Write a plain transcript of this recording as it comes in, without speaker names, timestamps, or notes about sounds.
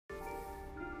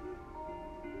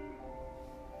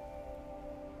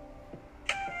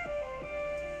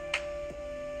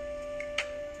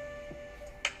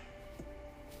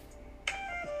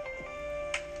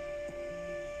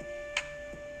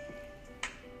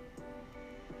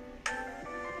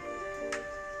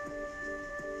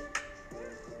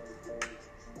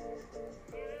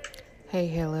Hey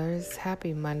healers,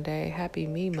 happy Monday, happy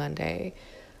MeMonday.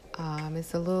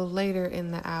 It's a little later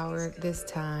in the hour this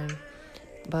time,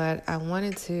 but I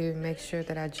wanted to make sure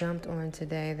that I jumped on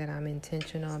today, that I'm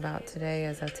intentional about today.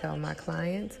 As I tell my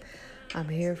clients, I'm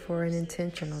here for an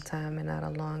intentional time and not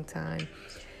a long time.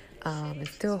 And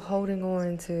still holding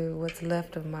on to what's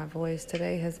left of my voice.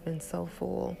 Today has been so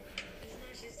full,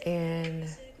 and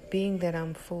being that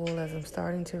I'm full, as I'm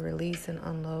starting to release and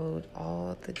unload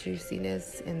all the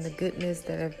juiciness and the goodness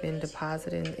that have been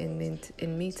deposited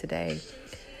in me today,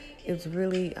 it's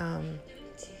really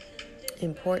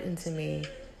important to me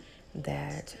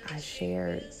that I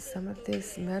share some of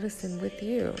this medicine with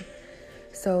you.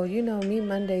 So, me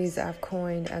Mondays I've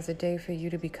coined as a day for you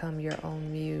to become your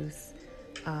own muse.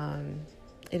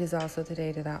 It is also the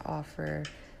day that I offer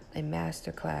a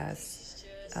masterclass.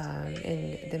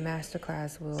 And the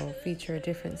masterclass will feature a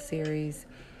different series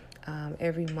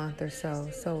every month or so.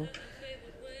 So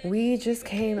we just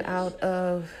came out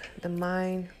of the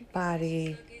Mind,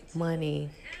 Body,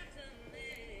 Money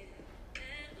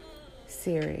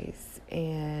series.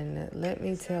 And let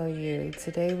me tell you,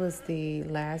 today was the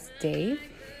last day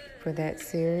for that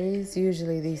series.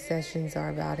 Usually these sessions are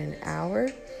about an hour.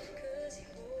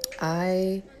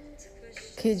 I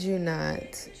kid you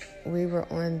not, we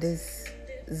were on this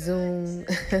Zoom,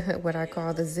 what I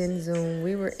call the Zen Zoom.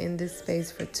 We were in this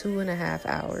space for 2.5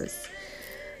 hours.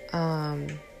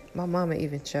 My mama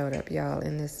even showed up, y'all,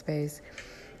 in this space.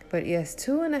 But yes,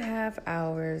 2.5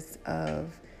 hours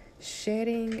of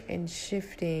shedding and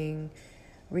shifting,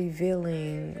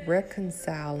 revealing,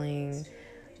 reconciling,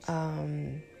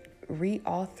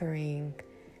 reauthoring,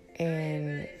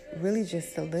 and really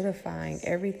just solidifying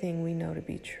everything we know to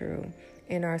be true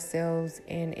in ourselves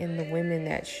and in the women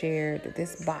that shared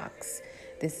this box,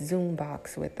 this Zoom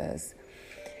box with us.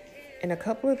 And a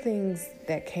couple of things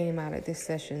that came out of this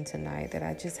session tonight that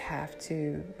I just have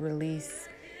to release.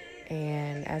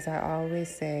 And as I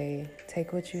always say,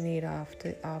 take what you need off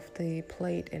the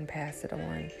plate and pass it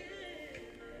on.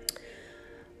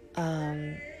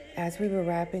 As we were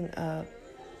wrapping up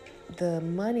the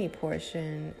money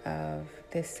portion of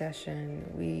this session,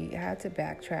 we had to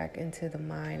backtrack into the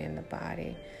mind and the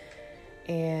body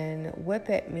and what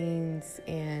that means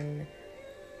in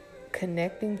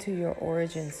connecting to your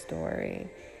origin story.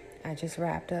 I just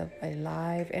wrapped up a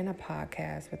live and a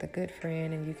podcast with a good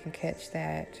friend, and you can catch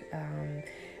that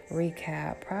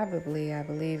recap, probably, I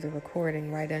believe, the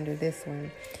recording right under this one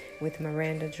with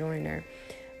Miranda Joyner.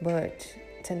 But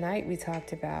tonight we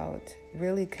talked about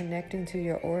really connecting to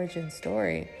your origin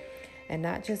story, and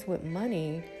not just with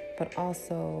money, but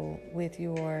also with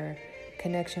your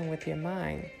connection with your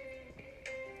mind.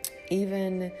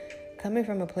 Even coming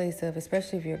from a place of,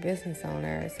 especially if you're a business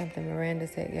owner, something Miranda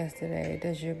said yesterday,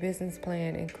 does your business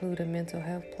plan include a mental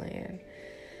health plan?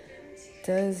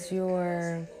 Does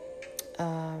your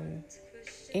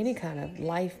any kind of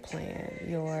life plan,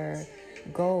 your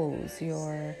goals,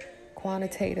 your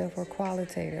quantitative or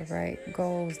qualitative, right,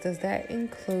 goals, does that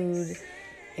include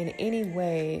in any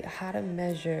way how to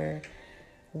measure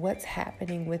what's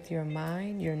happening with your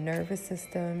mind, your nervous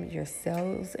system, your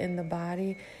cells in the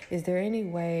body? Is there any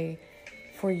way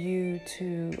for you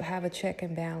to have a check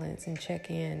and balance and check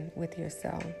in with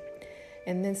yourself?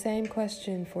 And then same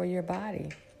question for your body.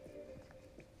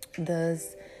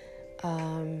 Does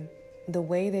the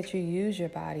way that you use your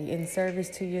body in service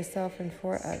to yourself and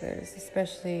for others,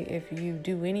 especially if you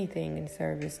do anything in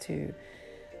service to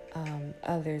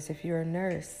others, if you're a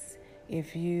nurse,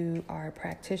 if you are a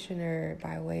practitioner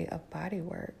by way of body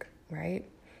work, right?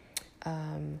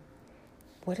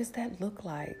 What does that look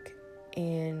like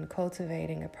in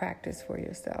cultivating a practice for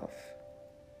yourself?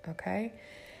 Okay?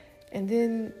 And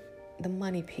then the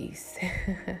money piece.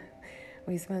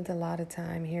 We spent a lot of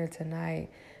time here tonight,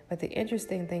 but the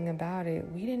interesting thing about it,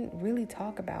 we didn't really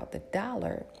talk about the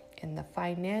dollar and the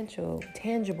financial,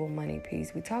 tangible money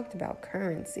piece. We talked about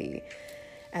currency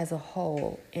as a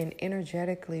whole and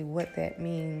energetically what that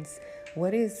means.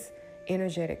 What is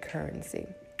energetic currency?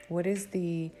 What is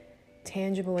the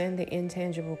tangible and the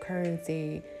intangible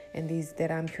currency and these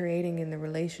that I'm creating in the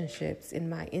relationships, in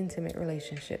my intimate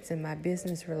relationships, in my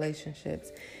business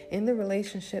relationships, in the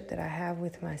relationship that I have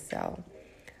with myself?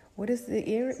 What is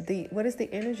the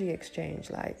energy exchange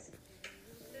like?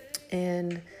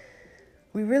 And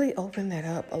we really opened that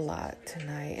up a lot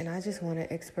tonight, and I just want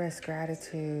to express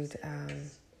gratitude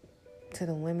to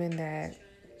the women that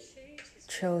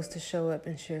chose to show up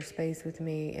and share space with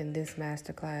me in this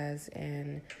masterclass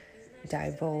and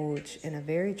divulge in a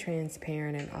very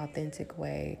transparent and authentic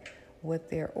way what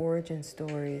their origin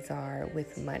stories are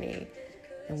with money.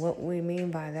 And what we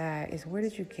mean by that is, where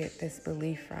did you get this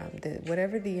belief from?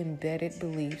 Whatever the embedded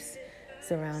beliefs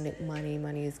surrounding money.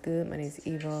 Money is good, money is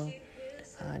evil.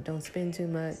 Don't spend too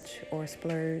much or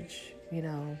splurge.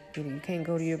 You can't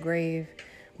go to your grave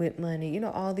with money.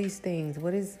 All these things.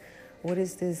 What is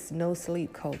this no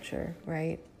sleep culture,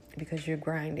 right? Because you're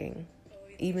grinding.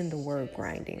 Even the word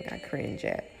grinding, I cringe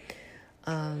at.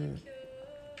 And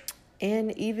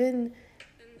even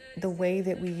the way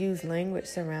that we use language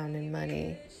surrounding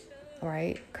money,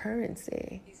 right?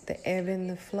 Currency, the ebb and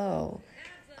the flow.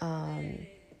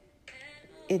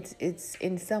 It's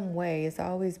in some way, it's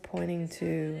always pointing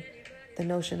to the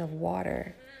notion of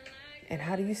water. And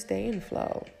how do you stay in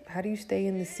flow? How do you stay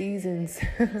in the seasons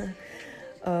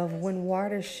of when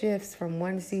water shifts from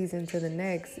one season to the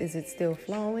next? Is it still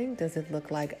flowing? Does it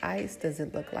look like ice? Does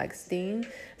it look like steam?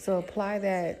 So apply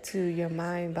that to your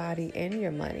mind, body, and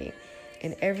your money.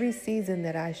 In every season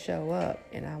that I show up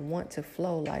and I want to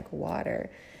flow like water,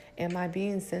 am I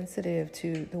being sensitive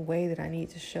to the way that I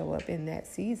need to show up in that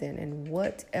season? And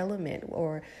what element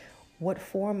or what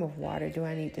form of water do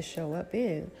I need to show up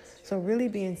in? So really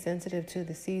being sensitive to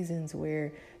the seasons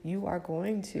where you are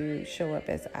going to show up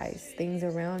as ice. Things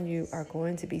around you are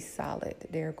going to be solid.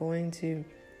 They're going to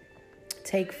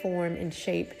take form and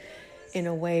shape in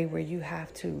a way where you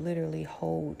have to literally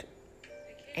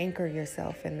anchor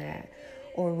yourself in that.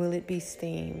 Or will it be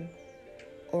steam?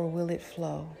 Or will it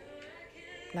flow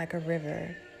like a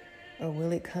river? Or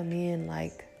will it come in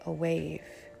like a wave?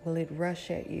 Will it rush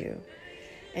at you?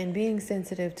 And being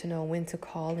sensitive to know when to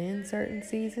call in certain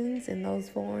seasons in those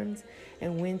forms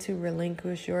and when to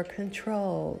relinquish your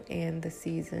control in the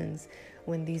seasons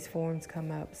when these forms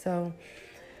come up. So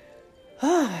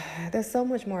there's so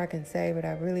much more I can say, but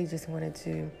I really just wanted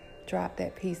to drop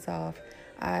that piece off.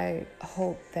 I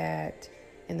hope that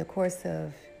in the course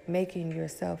of making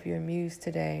yourself your muse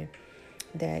today,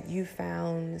 that you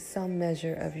found some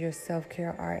measure of your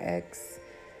self-care RX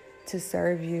to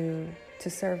serve you, to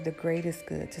serve the greatest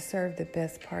good, to serve the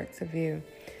best parts of you.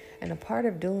 And a part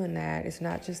of doing that is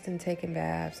not just in taking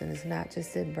baths, and it's not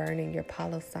just in burning your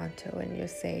Palo Santo and your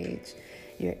sage,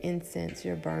 your incense,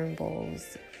 your burn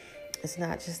bowls. It's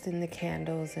not just in the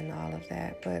candles and all of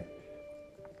that, but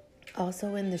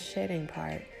also in the shedding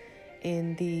part,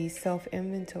 in the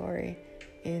self-inventory,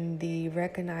 in the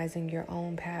recognizing your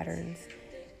own patterns,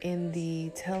 in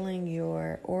the telling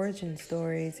your origin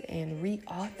stories and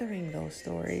reauthoring those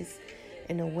stories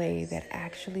in a way that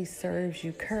actually serves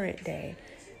you current day,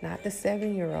 not the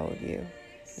 7-year-old you,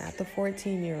 not the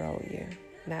 14-year-old you,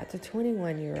 not the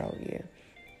 21-year-old you,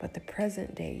 but the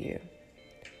present day you.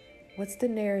 What's the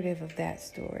narrative of that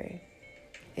story?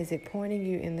 Is it pointing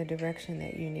you in the direction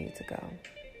that you need to go?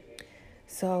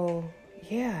 So,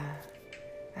 yeah,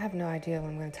 I have no idea what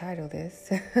I'm going to title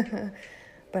this,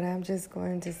 but I'm just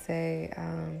going to say,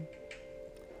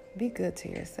 be good to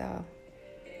yourself.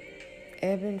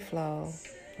 Ebb and flow,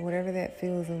 whatever that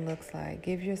feels and looks like.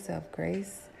 Give yourself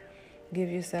grace. Give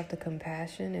yourself the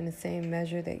compassion in the same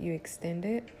measure that you extend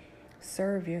it.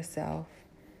 Serve yourself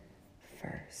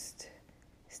first.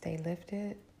 Stay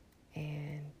lifted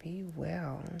and be well.